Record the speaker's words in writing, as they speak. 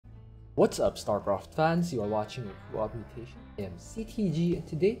What's up, Starcraft fans? You are watching a co-op Mutation. I am CTG, and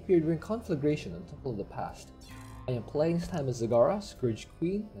today we are doing Conflagration on Temple of the Past. I am playing this time as Zagara, Scourge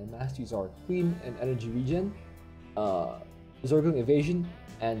Queen. My masteries are Queen and Energy Regen, Zergling Evasion,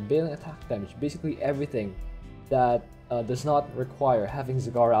 and Bailing Attack Damage. Basically everything that does not require having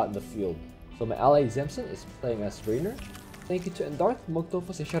Zagara out in the field. So my ally Zemson is playing as Rainer. Thank you to Endarth,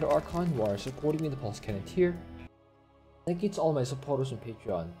 Mugtofus, and Shadow Archon who are supporting me in the Pulse Cannon tier. Thank you to all my supporters on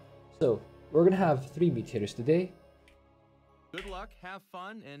Patreon. So, we're gonna have 3 mutators today. Good luck, have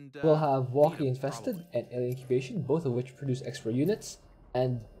fun, and we'll have Walking Infested and Alien Incubation, both of which produce extra units.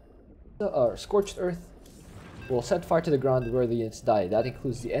 And the Scorched Earth will set fire to the ground where the units die. That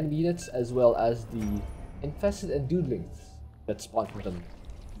includes the enemy units as well as the Infested and Broodlings that spawn from them.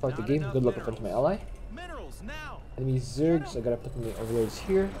 Start the game, good luck in front of my ally. Enemy Zergs, I gotta put in the overloads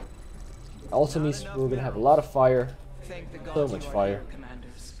here. Also means we're gonna have a lot of fire. So much fire.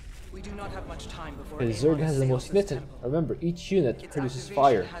 We do not have much time before Zerg has the most units, and remember, each unit produces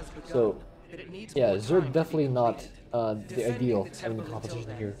fire. So, yeah, Zerg definitely not the ideal in the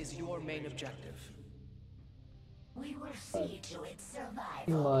competition here.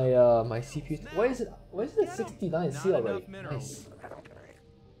 My CPU. Why is it 69 C already? Nice.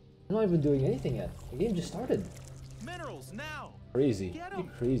 I'm not even doing anything yet. The game just started. Crazy.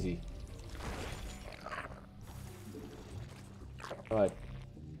 Crazy. Alright.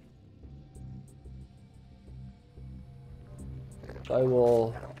 I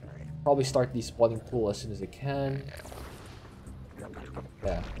will probably start the spawning pool as soon as I can.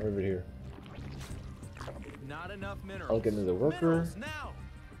 Yeah, over here. Not enough minerals. I'll get another worker. Now.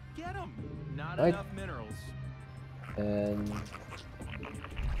 Get 'em. Not right. Enough minerals. And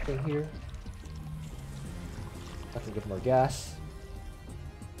in here. I can get more gas.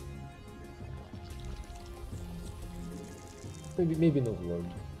 Maybe an overload.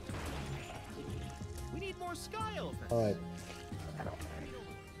 We need more sky elephants. Alright.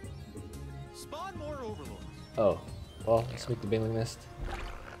 Spawn more overlords. Oh, well, let's make the bailing nest.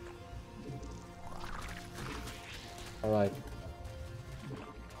 Alright.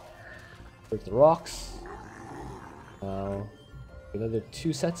 Break the rocks. Now, another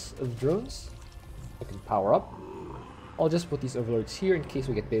 2 sets of drones. I can power up. I'll just put these overlords here in case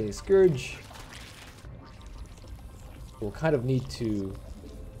we get Bailing Scourge. We'll kind of need to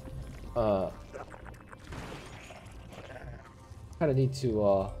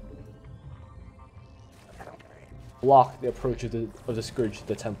block the approach of the Scourge to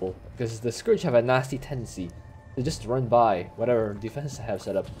the temple, because the Scourge have a nasty tendency to just run by whatever defense I have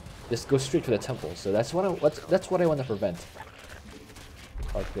set up, just go straight for the temple. So that's what I want to prevent.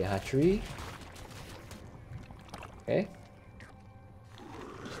 Okay, hatchery. Okay.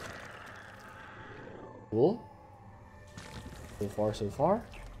 Cool. So far.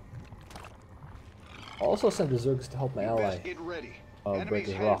 I'll also send the Zergs to help my ally break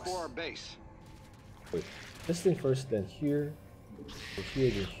his rocks. Wait, this thing first, then here, then here,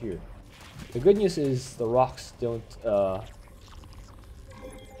 then here. The good news is the rocks don't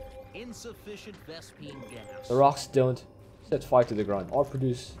insufficient Vespine gas. The rocks don't set fire to the ground or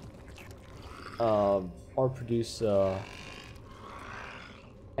produce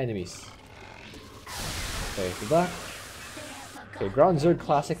enemies. Okay, go back. Okay, ground Zerg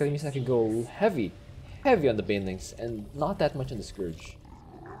classic, that means I can go heavy on the Banelings and not that much on the Scourge.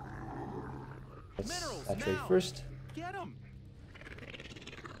 Let's saturate first. Get 'em.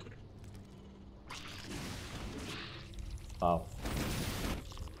 Wow.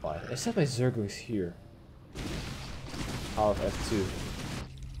 Why? I set my Zerglings here. Power of F2.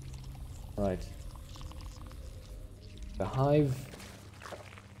 Alright. The hive.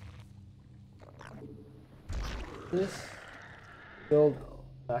 This. Build.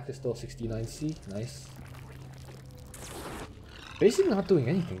 Back is still 69C. Nice. Basically not doing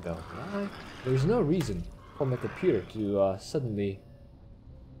anything though. There's no reason for my computer to suddenly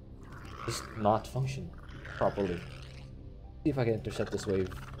just not function properly. See if I can intercept this wave.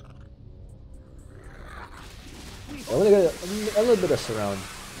 I want to get a little bit of surround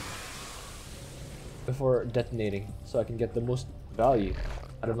before detonating, so I can get the most value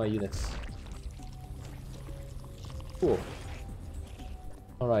out of my units. Cool.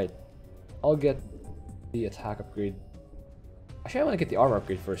 Alright, I'll get the attack upgrade. Actually, I want to get the armor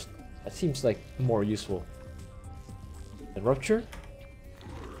upgrade first. That seems like more useful. And rupture.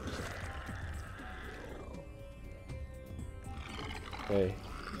 Okay.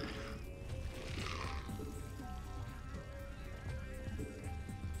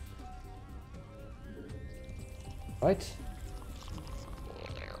 Right.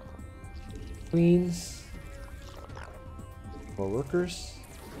 Queens. More workers.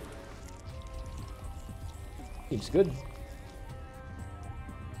 Seems good.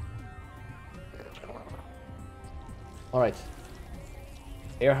 Alright.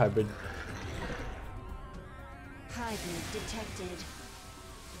 Air hybrid. Hybrid detected.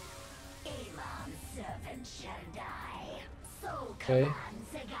 Imam servant shall die. So Okay.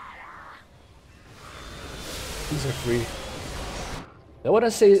 These are free.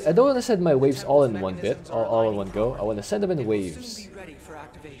 I don't want to send my waves all in one bit, all in one go. I want to send them in waves,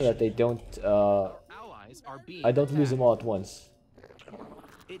 so that they don't, Allies are being I don't lose them all at once.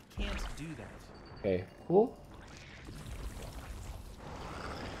 It can't do that. Okay, cool.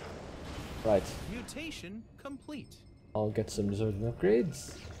 Right, Mutation complete. I'll get some Zerglin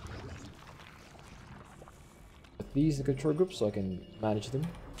upgrades. Put these in control groups so I can manage them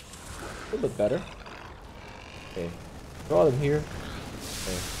a little bit better. Okay, draw them here.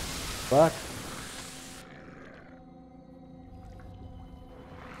 Okay, back.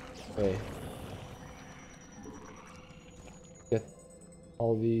 Okay. Get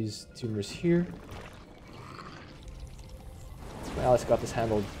all these tumors here. My ally's got this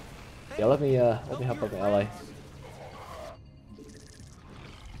handled. Yeah, let me help out my ally.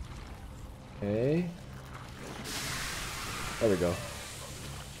 Okay. There we go.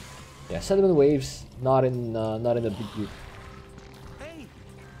 Yeah, send them in waves, not in a big group. Hey,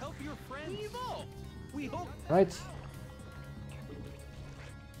 help your friends. We evolved. We hope. Right.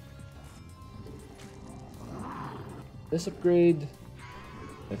 This upgrade.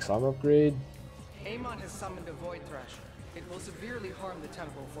 Next armor upgrade. Amon has summoned a Void Thresh. It will severely harm the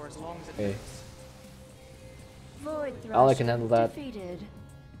temple for as long as it Okay. lives. Void Ally can handle that. defeated.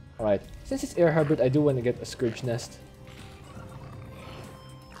 Alright. Since it's air hybrid, I do want to get a Scourge Nest.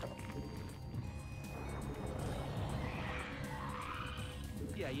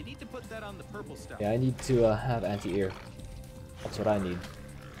 Yeah, you need to put that on the purple stuff. Yeah, I need to have anti-air. That's what I need.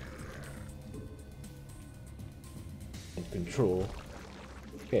 And control.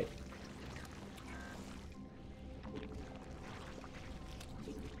 Okay.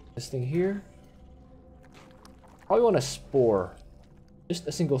 This thing here. Probably want a spore. Just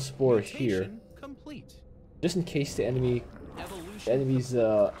a single spore here. Mutation complete. Just in case the Evolution. enemy's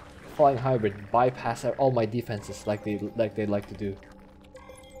flying hybrid bypass out all my defenses like they like to do.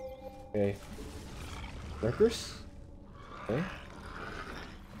 Okay. Lurkers? Okay.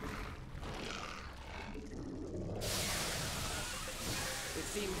 It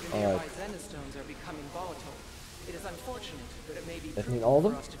seems the Alright. nearby Zenistones are becoming volatile. It is unfortunate, but it may be That mean prudent all of for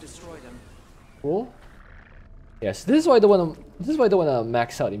them? us to destroy them. Cool. Yes, this is why I don't want to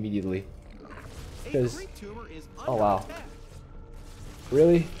max out immediately. A Because great tumor is oh under wow. attack.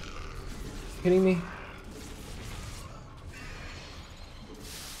 Really? Kidding me?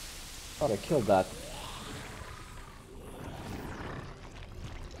 Thought I killed that.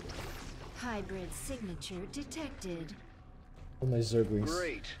 Hybrid signature detected. Oh, my Zerglings.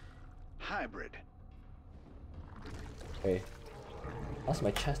 Great. Hybrid. Okay. That's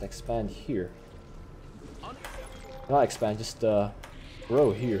my chance to expand here. Un- Not expand, just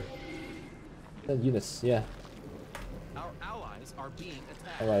grow here. 10 units, yeah. Our allies are being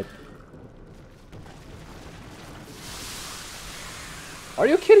attacked. Alright. Are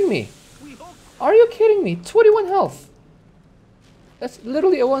you kidding me? We hope. Are you kidding me? 21 health! That's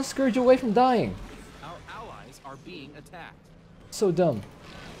literally a one Scourge away from dying. Our allies are being attacked. So dumb.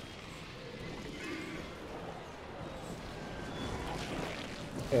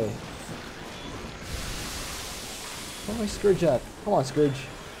 Okay. Where's my Scourge at? Come on, Scourge.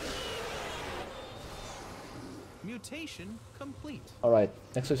 Mutation complete. Alright,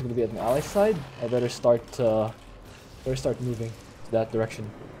 next one's gonna be at my ally side. I better start moving to that direction.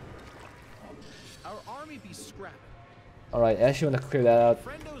 Our army be scrapped. Alright, I actually wanna clear that out.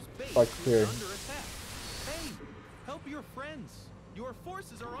 Friendo's base Start is clearing. under attack. Hey, help your friends. Your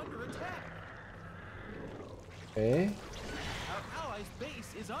forces are under attack. Okay. Our allies'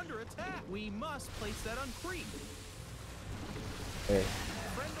 base is under attack. We must place that on creep. Okay.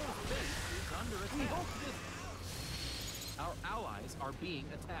 Friendo's base is under attack. We hope this. Our allies are being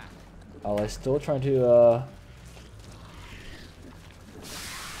attacked. Ally's still trying to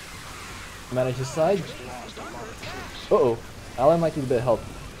manage his side. Uh-oh. Ally might need a bit of help.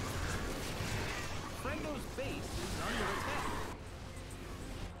 Friendo's base is under attack.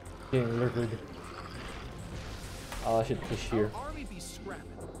 Getting lurkered. Ally should push here. Our army be scrapped.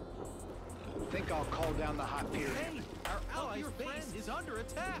 Think I'll call down the hot period. Hey, our allies' base is under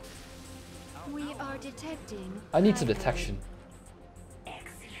attack. Our We allies- are detecting. I need some hybrid. detection.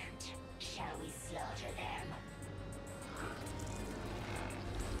 Excellent. Shall we slaughter them?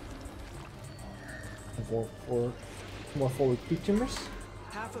 More forward creep timbers.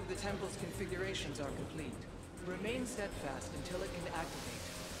 Half of the temple's configurations are complete. Remain steadfast until it can activate.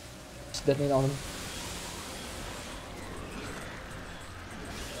 Just detonate on him.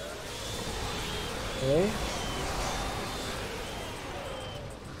 Okay.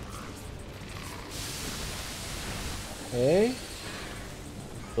 Okay.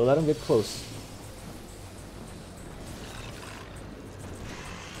 Don't let him get close.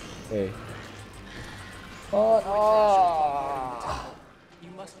 Okay. Oh, You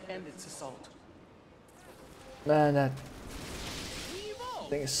must end its assault. man, that Evolve!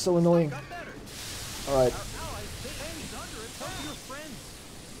 thing is so annoying. Got better. Alright, Our allies take enemies under it. Help your friends.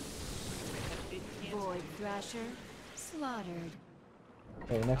 It can't Void Thrasher slaughtered.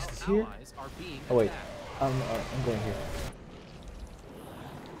 okay, next is Our here. allies are being Oh wait, attacked. I'm going here.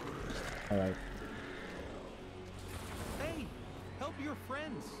 Alright. Hey, help your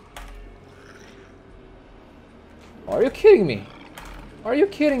friends. Are you kidding me? Are you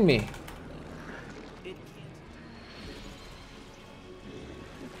kidding me? It can't.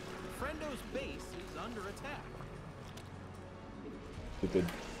 Friendo's base is under attack. Stupid.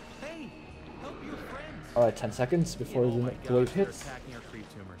 Hey, help your friends. Alright, 10 seconds before Oh the my wave gosh, they're hits. attacking our creep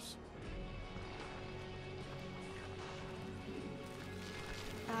tumors.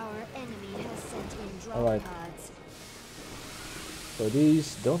 Our enemy has sent in drop Alright. pods. So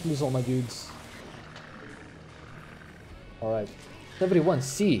these, don't lose all my dudes. Alright.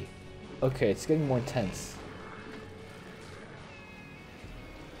 71C. Okay, it's getting more intense.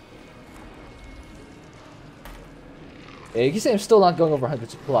 Yeah, you can say I'm still not going over 100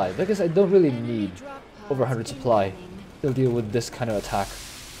 supply, because I don't really Enemy need drop over pods 100 supply incoming. to deal with this kind of attack.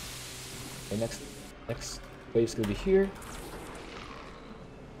 Okay, next wave's gonna be here.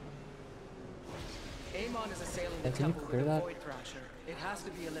 Amon is assailing the And can you temple clear with a that? Void Thrasher. It has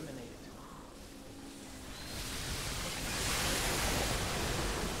to be eliminated.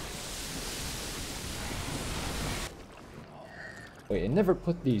 Wait, I never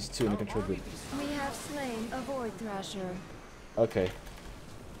put these two in the control group. We have slain a Void Thrasher. Okay.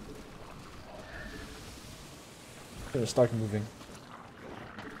 Gonna start moving.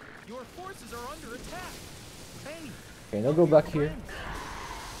 Your forces are under attack. Hey, Okay, now go back here. friends.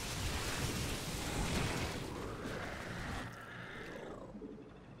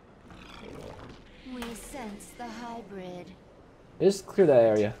 We sense the hybrid. Just clear that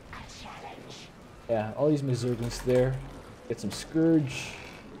area. Yeah, all these Mazurglings there. Get some Scourge.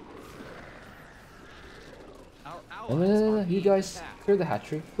 Our No, no, allies no, no, are no. You being guys attacked. clear the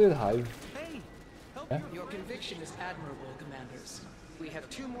hatchery, clear the hive. Hey, help Yeah? your Your conviction is admirable, commanders. We have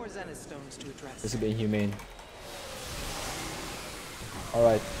 2 more Zenith stones to address. This is a bit inhumane.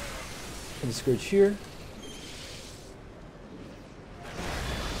 Alright. Put the Scourge here.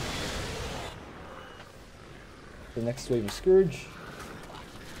 The next wave of Scourge.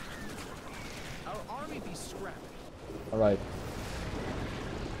 Our army be scrapped. Alright.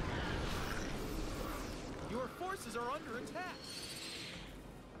 Your forces are under attack.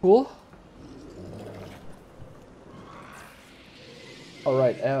 Cool.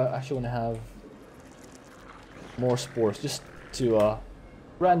 Alright, I actually want to have more spores just to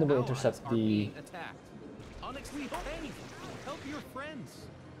randomly Allies intercept are the. being attacked. Unexpected. Hey, help your friends.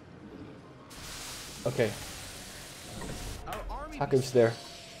 Okay, Our army be Hackers there.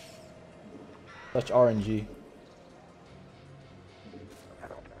 Such RNG.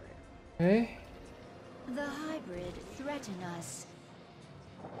 Okay. The hybrid threaten us.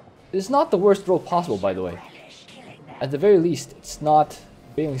 It's not the worst roll possible, by the way. At the very least, it's not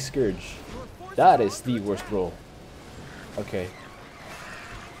Bailing Scourge. That is the worst roll. Okay.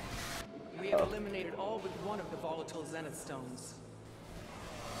 We have eliminated all but one of the volatile Zenith stones.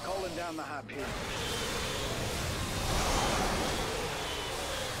 Calling down the Hyperion.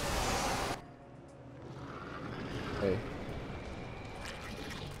 Okay.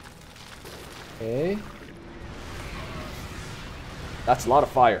 Okay. That's a lot of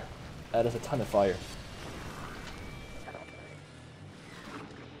fire. That is a ton of fire.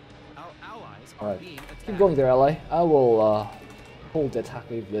 Our allies are Alright. being attacked. Keep going there, ally. I will hold the attack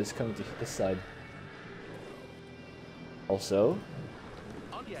wave that is coming to this side. Also,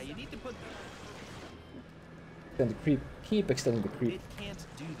 Oh yeah, you need to put. extend the creep. Keep extending the creep. It can't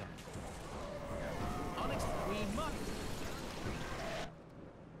do that. We must.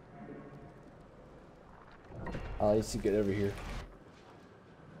 I need to get over here.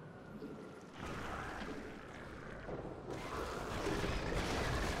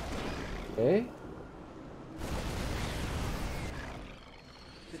 Okay.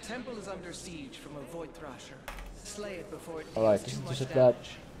 The temple is under siege from a Void Thrasher. Slay it before it Alright, deals just too much intercept that. damage.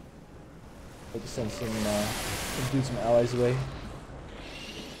 Like to send some dudes, some allies away.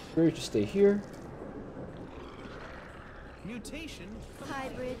 Scourge to stay here. Mutation.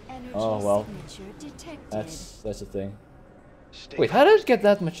 Hybrid energy well. signature detected. That's the thing. Stay Wait, how did it get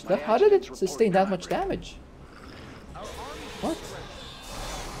that much? My How did it adjutants sustain report that much hybrid. damage? Our army What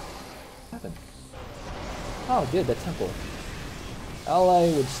happened? Oh, good, that temple.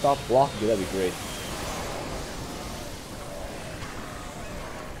 Ally would stop blocking, that'd be great.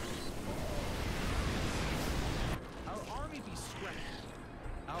 Our army be scrapped.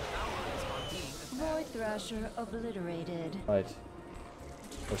 Our allies are being attacked. Void Thrasher obliterated. Right.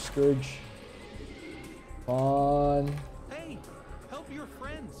 Or Scourge. Come on. Hey, help your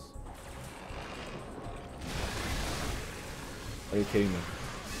friends. Are you kidding me?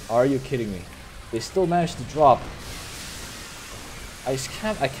 Are you kidding me? They still managed to drop. I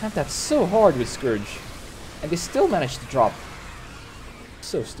camped that so hard with Scourge. And they still managed to drop.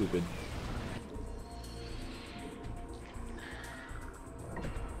 So stupid.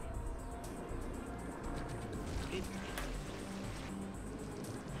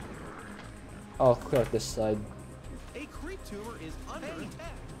 I'll clear out this side. A creep tumor is under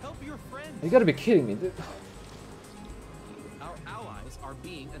attack. Help your friends. You gotta be kidding me, dude. Our allies are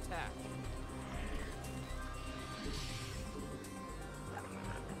being attacked.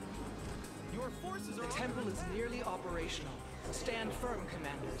 Your forces The are temple is nearly operational. Stand firm,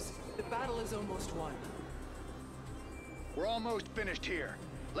 commanders. The battle is almost won. We're almost finished here.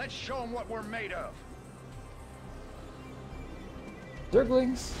 Let's show them what we're made of.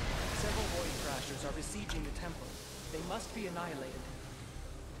 Zerglings. Several Void Thrashers are besieging the temple. They must be annihilated.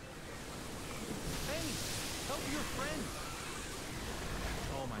 Hey, help your friends.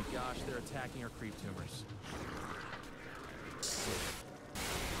 Oh my gosh, they're attacking our creep tumors.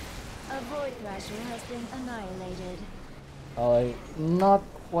 A Void Thrasher has been annihilated. Ally not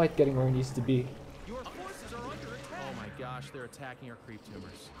quite getting where he needs to be. Your forces are under attack. Oh my gosh, they're attacking our creep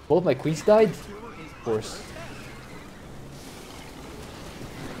tumors. Both my queens died? Tumor is Of course. under attack.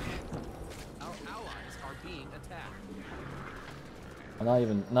 Our allies are being attacked. I'm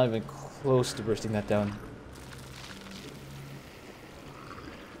not even close to bursting that down.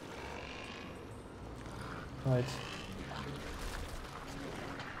 Right.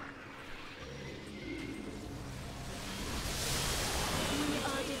 We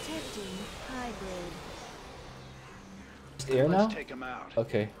are detecting hybrid. Just air now? Let's take them out.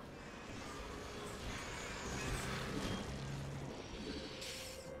 Okay.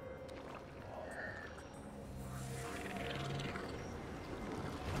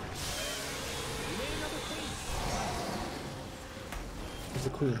 We made another queen. Where's the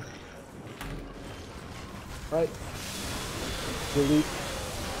queen? Right. Delete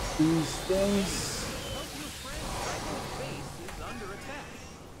these things. Help your friends. Our base is under attack.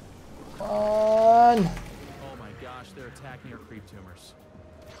 Come on! Oh my gosh, they're attacking our creep tumors.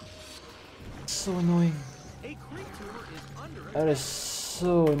 So annoying. A creep tumor is under attack. That is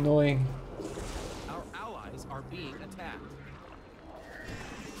so annoying. Our allies are being attacked.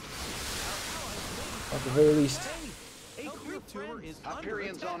 At the very least. Hey, a creep tumor is under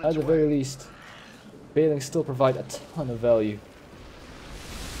Hyperion's attack. on At its the way. very least. Bailings still provide a ton of value.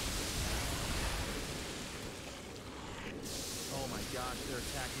 Oh my gosh, they're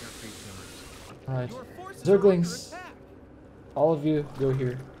attacking our creep tumors. Alright. Your forces are under Zerglings. attack. All of you, go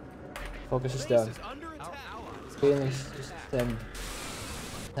here. Focus us Base down. is under attack. Our allies are Bailings, under just attack.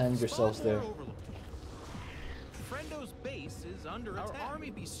 send yourselves Spawn war there. overlord. Friendo's base is under attack. Our army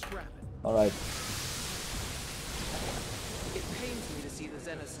be scrapping. Alright. It pains me to see the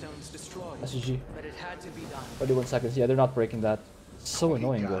Zenith stones destroyed, SG. but it had to be done. 31 seconds. Yeah, they're not breaking that. So We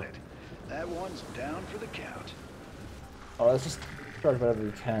annoying got though. it. That one's down for the count. Alright, let's just charge whatever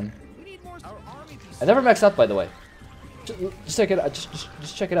we can. We need more. Our army be I never maxed out, by the way. Just check it out.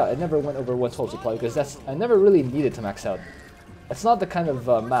 Just check it out. I never went over 112 supply because I never really needed to max out. That's not the kind of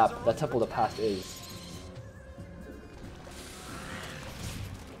map that Temple of the Past is.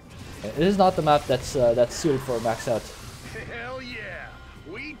 It is not the map that's suited for a max out. Hell yeah!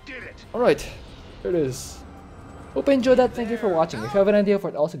 We did it! Alright, there it is. Hope you enjoyed that. Thank you for watching. If you have an idea of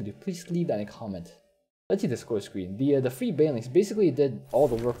what else to do, please leave that in a comment. Let's see the score screen. The free Bailings basically did all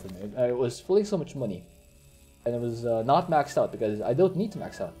the work for me. It was pulling so much money. And it was not maxed out because I don't need to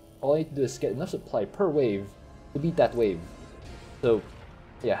max out. All I need to do is get enough supply per wave to beat that wave. So,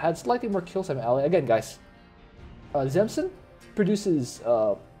 yeah, had slightly more kills than ally. Again, guys, Zemson produces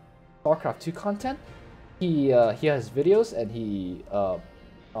Starcraft II content. He has videos and he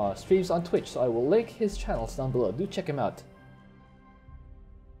streams on Twitch, so I will link his channels down below. Do check him out.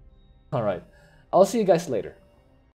 Alright, I'll see you guys later.